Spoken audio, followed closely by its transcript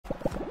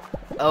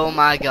Oh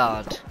my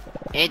god.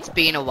 It's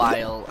been a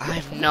while.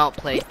 I've not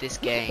played this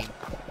game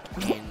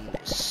in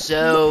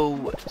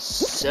so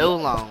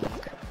long.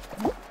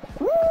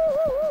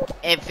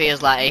 It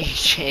feels like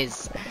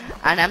ages.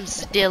 And I'm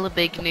still a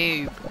big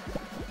noob.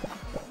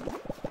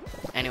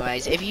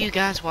 Anyways, if you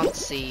guys want to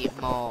see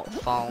more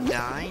Fall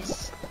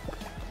Guys,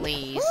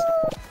 please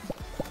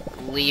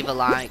leave a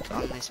like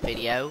on this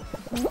video.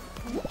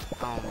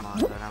 Oh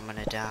my god, I'm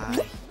gonna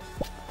die.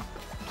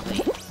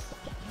 Please.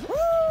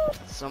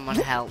 Someone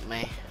help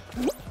me.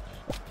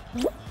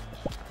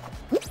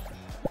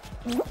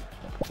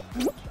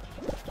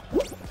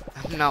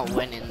 I'm not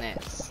winning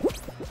this.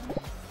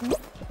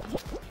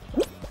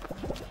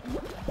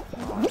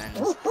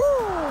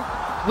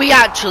 Oh, we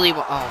actually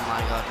won. Oh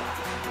my god.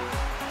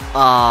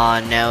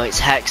 Oh no, it's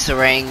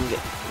Hexaring.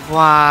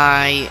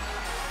 Why?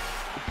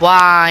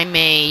 Why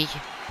me?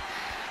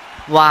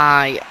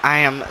 Why? I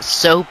am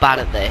so bad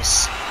at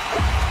this.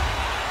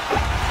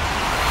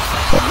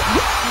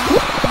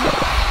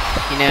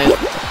 You know,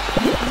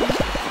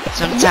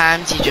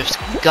 sometimes you just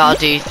gotta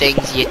do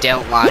things you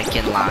don't like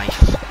in life.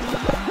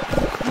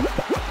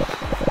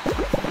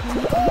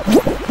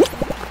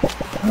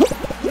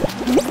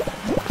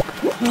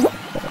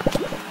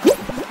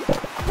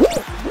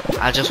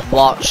 I just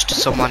watched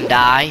someone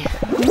die.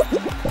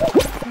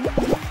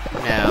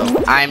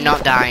 No, I'm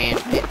not dying.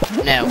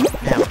 No.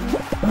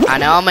 I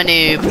know I'm a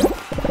noob.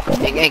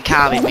 It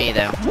can't be me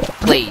though.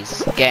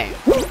 Please, game.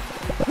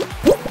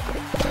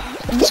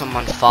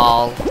 Someone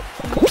fall.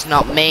 It's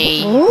not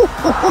me.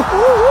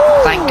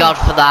 Thank God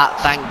for that.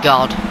 Thank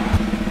God.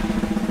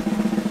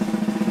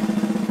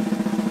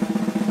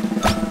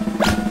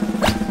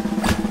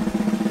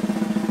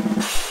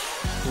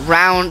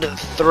 Round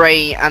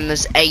 3 and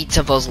there's 8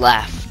 of us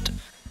left.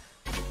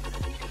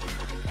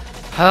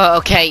 Oh,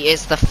 okay,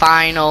 it's the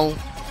final.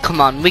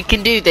 Come on, we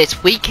can do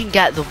this. We can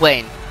get the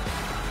win.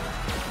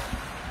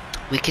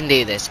 We can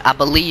do this. I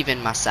believe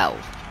in myself.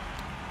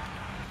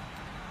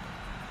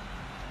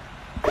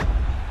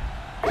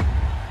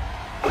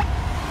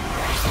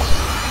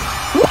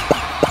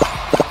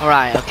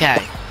 Alright,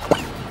 okay.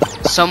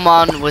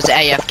 Someone was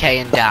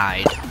AFK and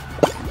died.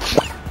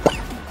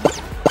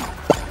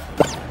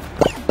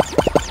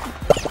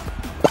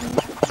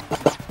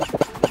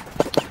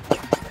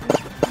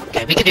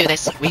 Okay, we can do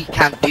this. We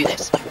can do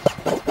this.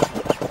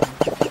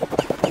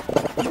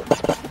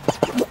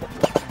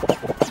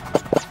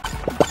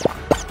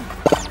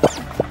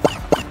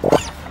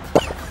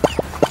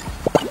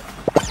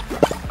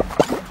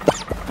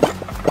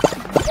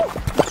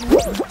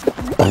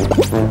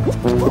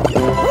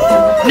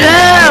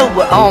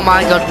 No! Oh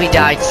my god, we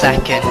died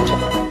second.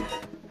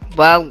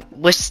 Well,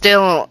 we're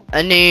still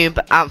a noob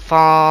at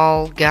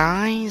Fall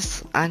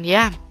Guys, and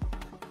yeah.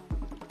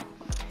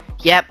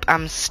 Yep,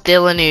 I'm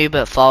still a noob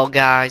at Fall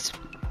Guys.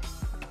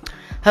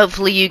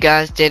 Hopefully you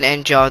guys did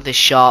enjoy this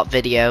short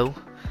video.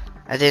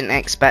 I didn't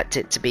expect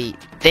it to be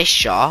this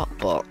short,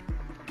 but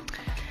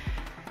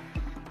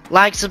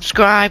like,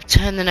 subscribe,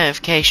 turn the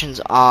notifications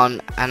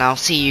on, and I'll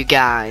see you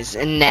guys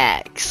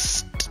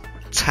next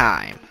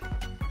time.